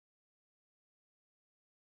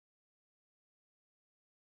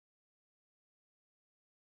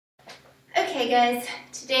Okay guys,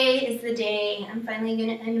 today is the day I'm finally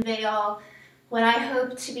going to unveil what I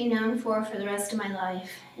hope to be known for the rest of my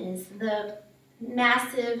life. Is the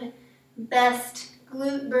massive, best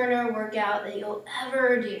glute burner workout that you'll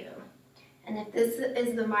ever do. And if this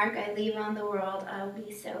is the mark I leave on the world, I'll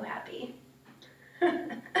be so happy.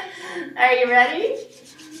 Are you ready?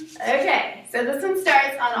 Okay, so this one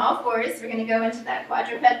starts on all fours. We're going to go into that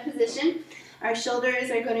quadruped position. Our shoulders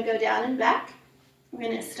are going to go down and back. We're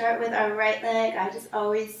going to start with our right leg. I just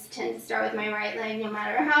always tend to start with my right leg no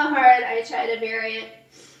matter how hard I try to vary it.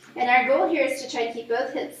 And our goal here is to try to keep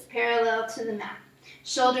both hips parallel to the mat.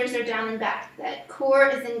 Shoulders are down and back. That core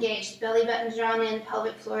is engaged. Belly button drawn in.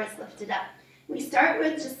 Pelvic floor is lifted up. We start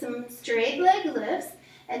with just some straight leg lifts.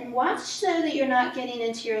 And watch so that you're not getting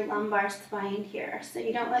into your lumbar spine here. So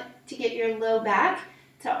you don't want to get your low back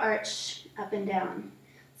to arch up and down.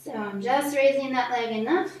 So I'm just raising that leg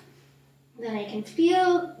enough that I can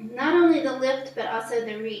feel not only the lift, but also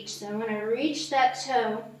the reach. So I'm going to reach that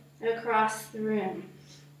toe across the room.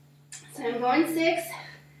 So I'm going 6,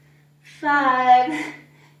 5,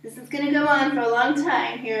 this is going to go on for a long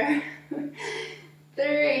time here,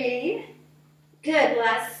 3, good,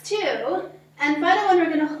 last 2, and final one, we're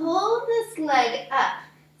going to hold this leg up.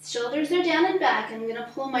 Shoulders are down and back. I'm going to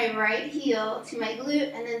pull my right heel to my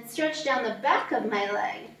glute and then stretch down the back of my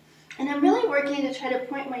leg. And I'm really working to try to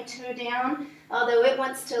point my toe down, although it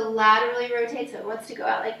wants to laterally rotate, so it wants to go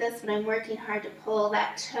out like this, but I'm working hard to pull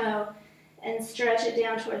that toe and stretch it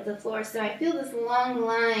down towards the floor. So I feel this long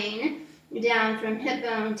line down from hip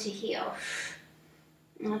bone to heel.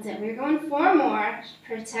 That's it. We're going 4 more.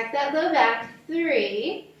 Protect that low back.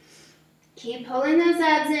 3. Keep pulling those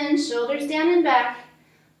abs in, shoulders down and back.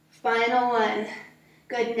 Final 1.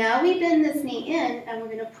 Good. Now we bend this knee in, and we're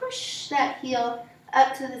going to push that heel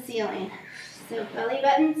up to the ceiling. So belly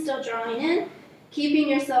button still drawing in, keeping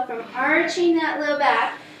yourself from arching that low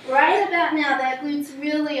back. Right about now, that glute's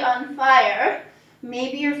really on fire.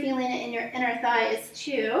 Maybe you're feeling it in your inner thighs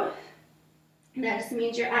too. That just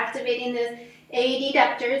means you're activating those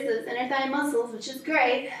adductors, those inner thigh muscles, which is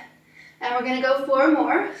great. And we're going to go 4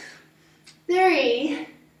 more. 3,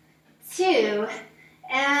 2,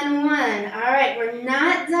 and 1. All right, we're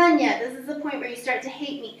not done yet. This is the point where you start to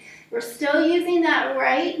hate me. We're still using that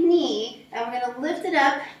right knee, and we're going to lift it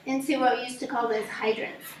up into what we used to call those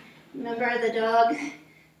hydrants. Remember the dog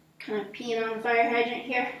kind of peeing on the fire hydrant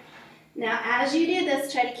here? Now, as you do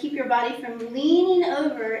this, try to keep your body from leaning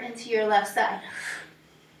over into your left side.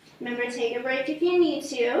 Remember, take a break if you need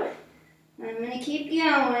to. I'm going to keep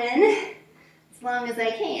going as long as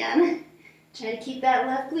I can. Try to keep that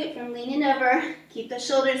left glute from leaning over. Keep the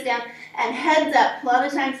shoulders down and heads up. A lot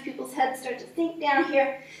of times people's heads start to sink down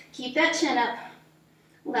here. Keep that chin up.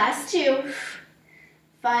 Last 2.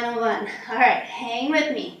 Final 1. All right, hang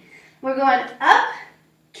with me. We're going up,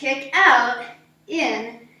 kick out,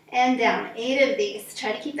 in, and down. 8 of these.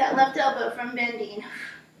 Try to keep that left elbow from bending.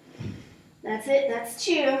 That's it. That's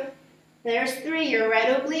 2. There's 3. Your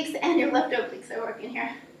right obliques and your left obliques are working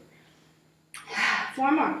here.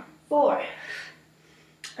 4 more. 4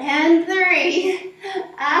 and 3.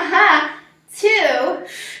 Aha. 2.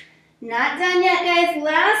 Not done yet, guys.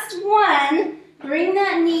 Last 1. Bring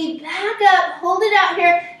that knee back up. Hold it out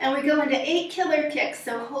here, and we go into 8 killer kicks.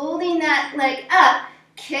 So holding that leg up,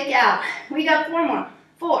 kick out. We got 4 more.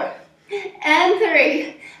 4 and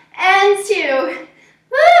 3 and 2.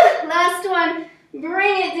 Woo! Last 1.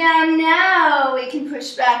 Bring it down. Now we can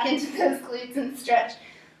push back into those glutes and stretch.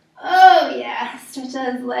 Oh yeah, stretch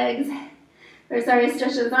those legs, or sorry,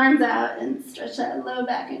 stretch those arms out and stretch that low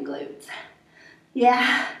back and glutes.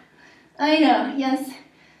 Yeah, I know, yes,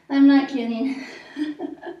 I'm not kidding.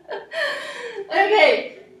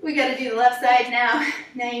 Okay, we gotta do the left side now.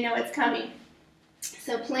 Now you know what's coming.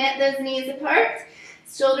 So plant those knees apart,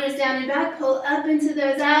 shoulders down and back, pull up into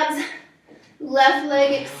those abs. Left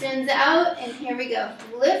leg extends out, and here we go.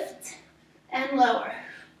 Lift and lower.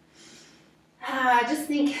 Just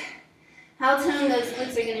think how toned those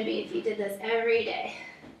glutes are going to be if you did this every day.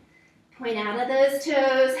 Point out of those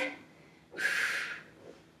toes.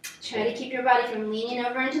 Try to keep your body from leaning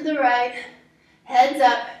over into the right. Heads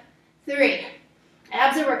up. 3.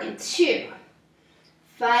 Abs are working. 2.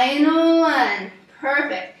 Final 1.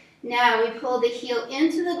 Perfect. Now we pull the heel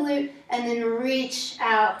into the glute and then reach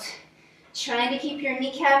out. Trying to keep your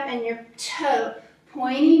kneecap and your toe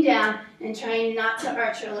pointing down and trying not to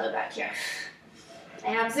arch your low back here.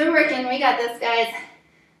 Abs are working. We got this, guys.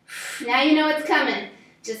 Now you know what's coming.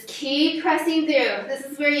 Just keep pressing through. This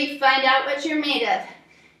is where you find out what you're made of.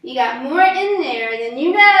 You got more in there than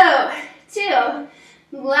you know. 2.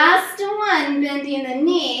 Last 1, bending the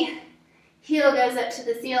knee. heel goes up to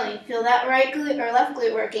the ceiling. Feel that right glute or left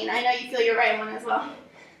glute working. I know you feel your right one as well.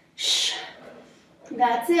 Shh.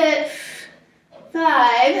 That's it.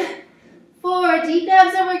 5, 4, deep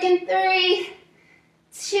abs are working. 3,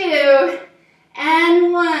 2,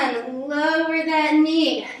 and 1. Lower that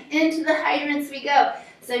knee. Into the hydrants we go.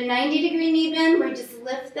 So 90-degree knee bend. We just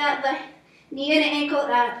lift that knee and ankle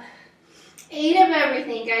up. 8 of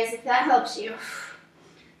everything, guys, if that helps you.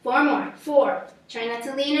 4 more. 4. Try not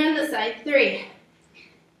to lean on the side. 3,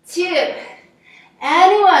 2,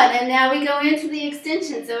 and 1. And now we go into the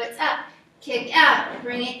extension. So it's up, kick out,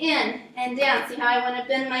 bring it in and down. See how I want to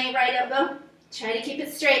bend my right elbow? Try to keep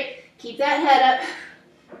it straight. Keep that head up.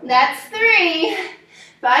 That's 3.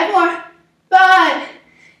 5 more. 5.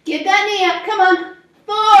 Get that knee up. Come on.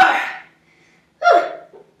 4.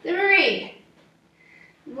 3.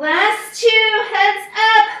 Last 2. Heads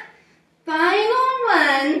up. Final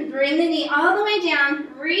 1. Bring the knee all the way down.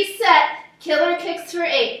 Reset. Killer kicks for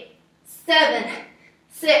 8. 7.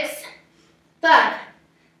 6. 5.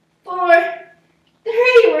 4. 3.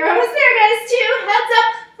 We're almost there, guys. 2. Heads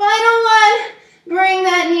up. Final 1. Bring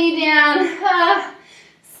that knee down.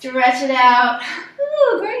 Stretch it out.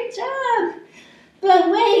 Ooh, great job. But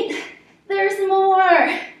wait, there's more.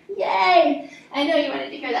 Yay. I know you wanted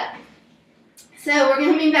to hear that. So we're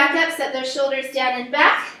coming back up, set those shoulders down and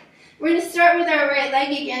back. We're going to start with our right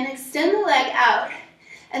leg again. Extend the leg out.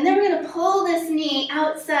 And then we're going to pull this knee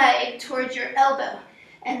outside towards your elbow.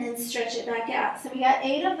 And then stretch it back out. So we got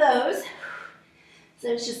 8 of those. So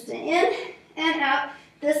it's just an in and out.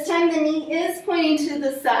 This time the knee is pointing to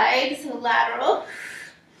the side, so lateral.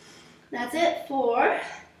 That's it. 4,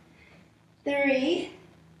 3,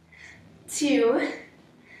 2,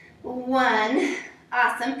 1.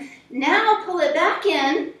 Awesome. Now pull it back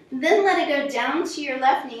in, then let it go down to your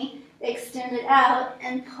left knee, extend it out,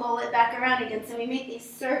 and pull it back around again. So we make these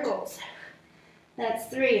circles. That's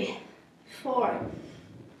 3, 4,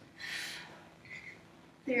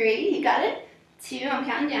 3. You got it? 2. I'm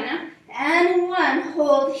counting down now. And 1.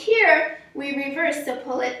 Hold here. We reverse, so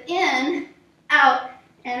pull it in, out,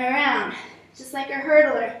 and around. Just like a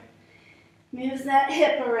hurdler. Moves that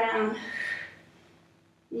hip around.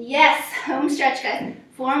 Yes. Home stretch, guys.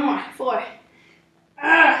 4 more. 4.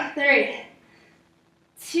 3,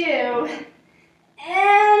 2, and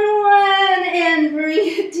 1. And bring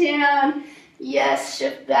it down. Yes.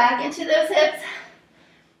 Shift back into those hips.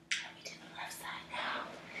 We do the left side now.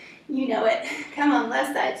 You know it. Come on,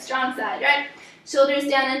 left side, strong side, right? Shoulders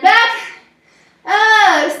down and back.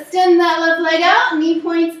 Extend that left leg out, knee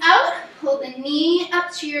points out. Pull the knee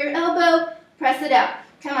up to your elbow, press it out.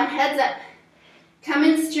 Come on, heads up. Come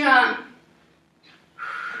in strong.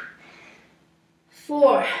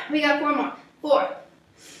 4, we got 4 more. 4,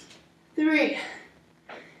 3,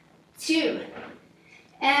 2,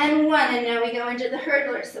 and 1. And now we go into the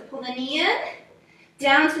hurdler. So pull the knee in,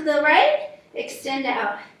 down to the right, extend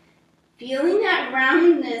out. Feeling that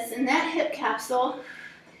roundness in that hip capsule.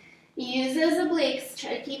 Use those obliques.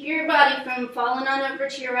 Try to keep your body from falling on over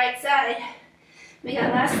to your right side. We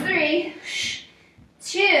got last 3,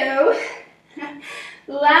 2,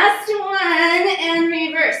 last 1, and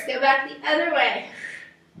reverse. Go back the other way.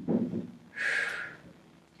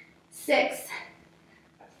 6,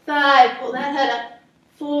 5, pull that head up.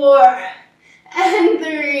 4, and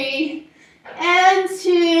 3, and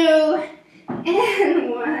 2,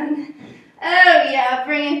 and 1. Oh yeah,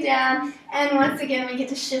 bring it down. And once again, we get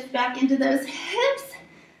to shift back into those hips.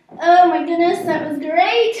 Oh my goodness, that was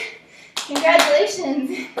great.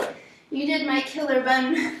 Congratulations. You did my killer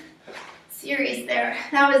bun series there.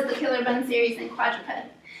 That was the killer bun series in quadruped.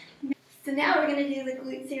 So now we're going to do the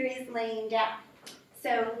glute series laying down.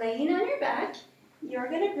 So laying on your back, you're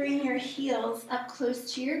going to bring your heels up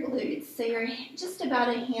close to your glutes. So you're just about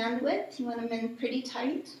a hand width. You want them in pretty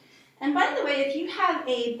tight. And by the way, if you have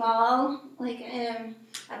a ball, like a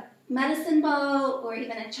medicine ball or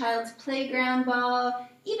even a child's playground ball,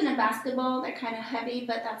 even a basketball, they're kind of heavy,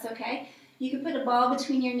 but that's okay. You can put a ball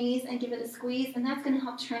between your knees and give it a squeeze, and that's going to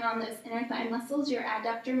help turn on those inner thigh muscles, your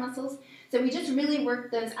adductor muscles. So we just really work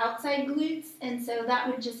those outside glutes, and so that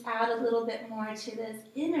would just add a little bit more to those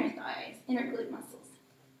inner thighs, inner glute muscles.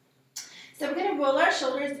 So we're going to roll our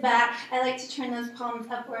shoulders back. I like to turn those palms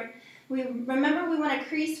upward. Remember, we want to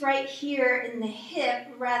crease right here in the hip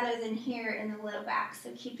rather than here in the low back.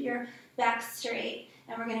 So keep your back straight.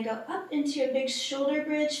 And we're going to go up into a big shoulder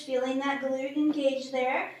bridge, feeling that glute engage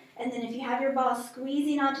there. And then if you have your ball,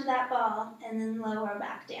 squeezing onto that ball, and then lower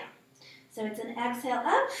back down. So it's an exhale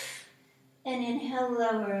up, and inhale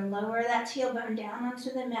lower. Lower that tailbone down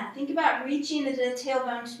onto the mat. Think about reaching the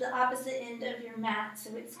tailbone to the opposite end of your mat so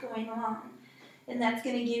it's going long. And that's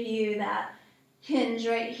going to give you that hinge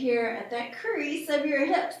right here at that crease of your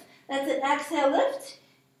hips. That's it. Exhale, lift.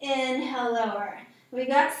 Inhale, lower. We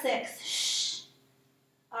got 6. Shh.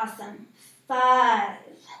 Awesome. 5.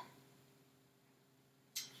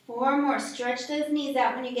 4 more. Stretch those knees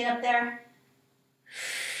out when you get up there.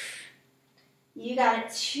 You got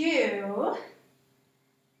it. 2.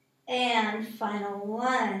 And final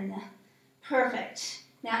 1. Perfect.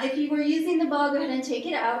 Now, if you were using the ball, go ahead and take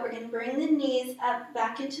it out. We're going to bring the knees up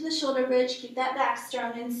back into the shoulder bridge. Keep that back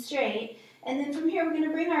strong and straight. And then from here, we're going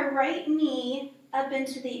to bring our right knee up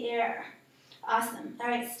into the air. Awesome. All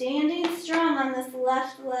right, standing strong on this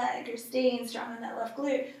left leg, or staying strong on that left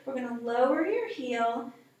glute. We're going to lower your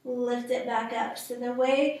heel, lift it back up. So the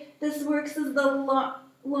way this works is the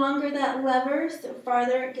longer that lever, so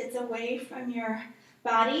farther it gets away from your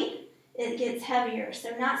body, it gets heavier.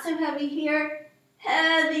 So not so heavy here,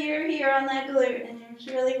 heavier here on that glute. And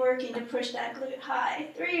you're really working to push that glute high.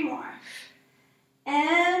 3 more.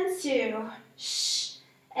 And 2. Shh.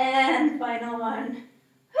 And final 1.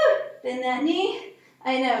 Whew. Bend that knee.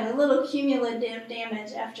 I know, a little cumulative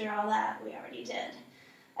damage after all that we already did.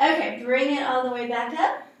 Okay, bring it all the way back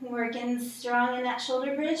up. Working strong in that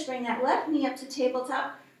shoulder bridge. Bring that left knee up to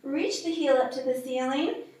tabletop. Reach the heel up to the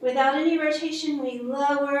ceiling. Without any rotation, we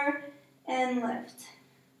lower and lift.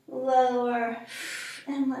 Lower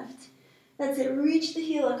and lift. That's it. Reach the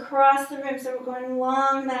heel across the room. So we're going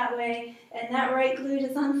long that way. And that right glute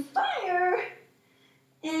is on fire.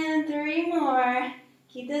 And 3 more.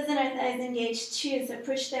 Keep those inner thighs engaged. 2. So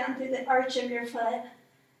push down through the arch of your foot.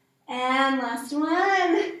 And last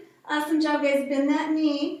 1. Awesome job, guys. Bend that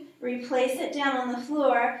knee. Replace it down on the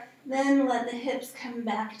floor. Then let the hips come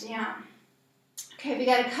back down. Okay, we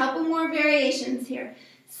got a couple more variations here.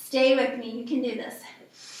 Stay with me. You can do this.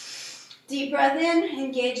 Deep breath in.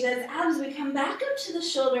 Engage those abs. We come back up to the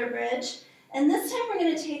shoulder bridge. And this time we're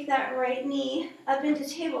going to take that right knee up into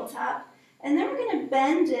tabletop. And then we're going to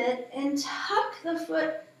bend it and tuck the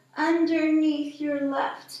foot underneath your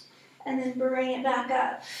left. And then bring it back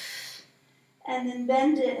up. And then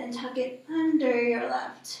bend it and tuck it under your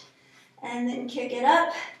left. And then kick it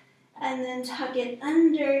up. And then tuck it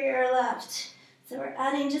under your left. So we're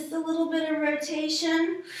adding just a little bit of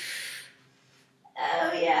rotation.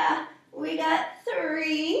 Oh yeah, we got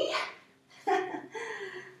 3.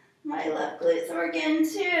 My left glute's working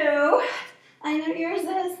too. I know yours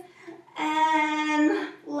is. And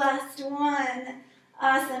last 1.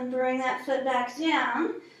 Awesome, bring that foot back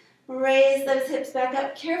down. Raise those hips back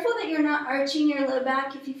up. Careful that you're not arching your low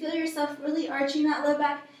back. If you feel yourself really arching that low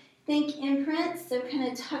back, think imprint. So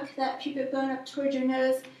kind of tuck that pubic bone up towards your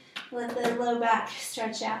nose. Let the low back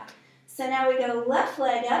stretch out. So now we go left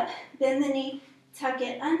leg up, bend the knee, tuck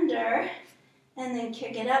it under, and then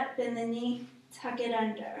kick it up, bend the knee, tuck it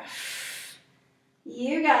under.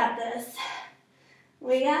 You got this.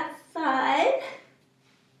 We got 5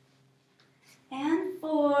 and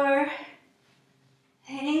 4.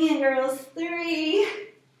 Hang in, girls. 3.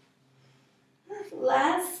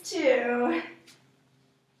 Last 2.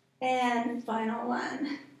 And final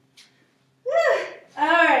 1. Whew. All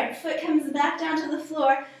right, foot comes back down to the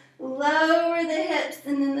floor. Lower the hips,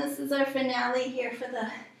 and then this is our finale here for the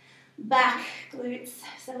back glutes.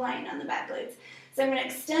 So lying on the back glutes. So I'm going to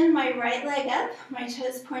extend my right leg up, my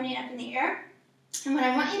toes pointing up in the air. And what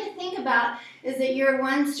I want you to think about is that you're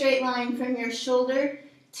one straight line from your shoulder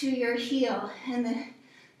to your heel. And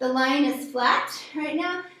the line is flat right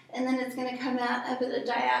now, and then it's going to come out up at a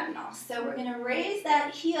diagonal. So we're going to raise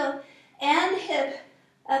that heel and hip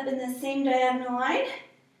up in the same diagonal line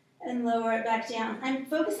and lower it back down. I'm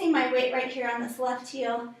focusing my weight right here on this left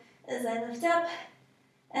heel as I lift up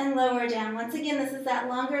and lower down. Once again, this is that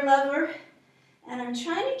longer lever, and I'm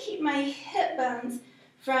trying to keep my hip bones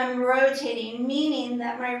from rotating, meaning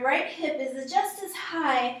that my right hip is just as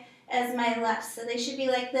high as my left. So they should be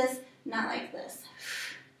like this, not like this.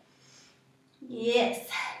 Yes.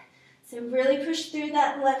 So really push through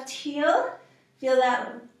that left heel. Feel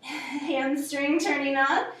that hamstring turning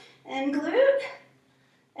on and glute.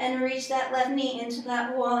 And reach that left knee into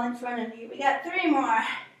that wall in front of you. We got 3 more.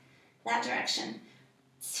 That direction.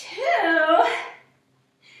 2.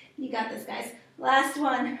 You got this, guys. Last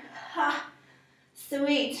 1. Ha.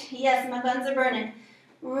 Sweet. Yes, my buns are burning.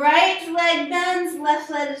 Right leg bends, left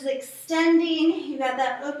leg is extending. You got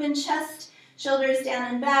that open chest, shoulders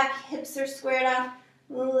down and back, hips are squared off.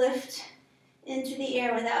 Lift into the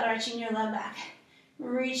air without arching your low back.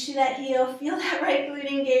 Reach to that heel, feel that right glute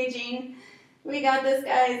engaging. We got this,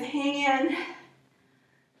 guys. Hang in.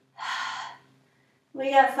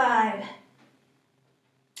 We got 5.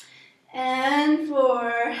 And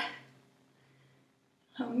 4.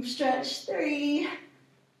 Home stretch. 3.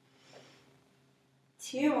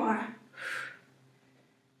 2 more.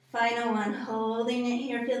 Final one, holding it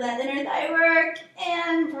here. Feel that inner thigh work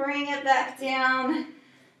and bring it back down.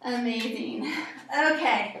 Amazing.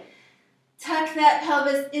 Okay. Tuck that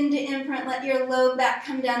pelvis into imprint. Let your low back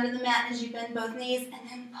come down to the mat as you bend both knees, and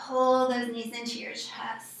then pull those knees into your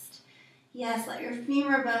chest. Yes, let your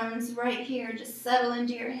femur bones right here just settle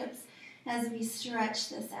into your hips as we stretch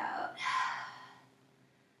this out.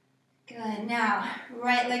 Good. Now,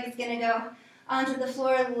 right leg is going to go onto the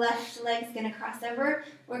floor. Left leg is going to cross over.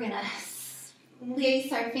 We're going to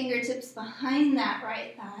lace our fingertips behind that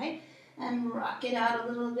right thigh and rock it out a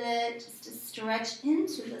little bit just to stretch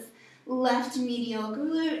into this left medial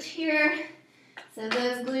glute here. So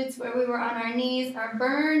those glutes where we were on our knees are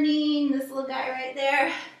burning, this little guy right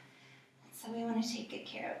there. So we want to take good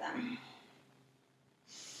care of them.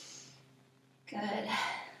 Good.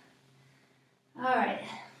 All right,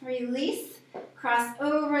 release, cross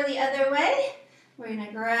over the other way. We're going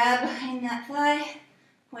to grab behind that thigh,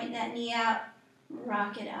 point that knee out,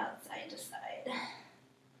 rock it out side to side.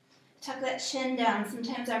 Tuck that chin down.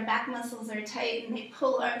 Sometimes our back muscles are tight and they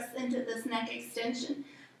pull us into this neck extension.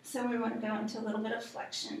 So we want to go into a little bit of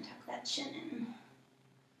flexion. Tuck that chin in.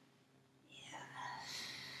 Yeah.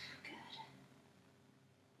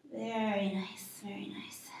 Good. Very nice. Very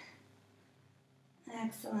nice.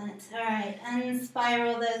 Excellent. All right.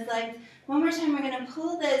 Unspiral those legs. One more time, we're going to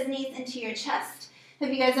pull those knees into your chest.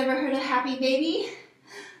 Have you guys ever heard of happy baby?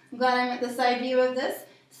 I'm glad I'm at the side view of this.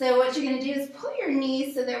 So what you're going to do is pull your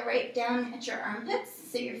knees so they're right down at your armpits,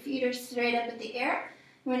 so your feet are straight up at the air.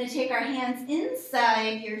 We're going to take our hands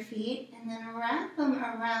inside your feet and then wrap them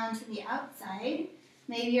around to the outside.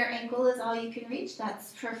 Maybe your ankle is all you can reach.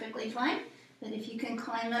 That's perfectly fine. But if you can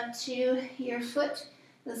climb up to your foot,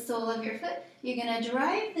 the sole of your foot, you're going to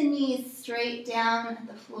drive the knees straight down at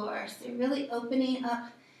the floor. So you're really opening up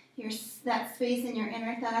that space in your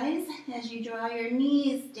inner thighs as you draw your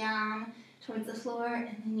knees down towards the floor,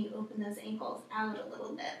 and then you open those ankles out a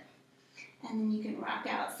little bit. And then you can rock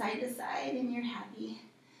out side to side, and you're happy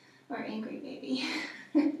or angry baby.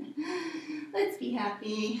 Let's be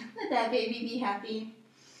happy. Let that baby be happy.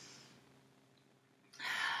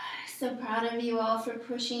 So proud of you all for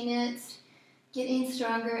pushing it, getting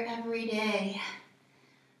stronger every day.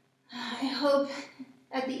 I hope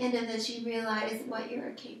at the end of this you realize what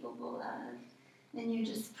you're capable of, and you're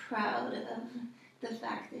just proud of the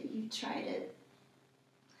fact that you've tried it.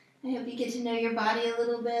 I hope you get to know your body a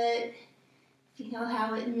little bit, feel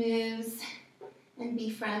how it moves, and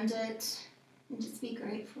befriend it, and just be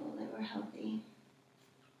grateful that we're healthy.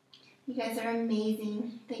 You guys are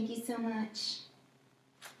amazing. Thank you so much.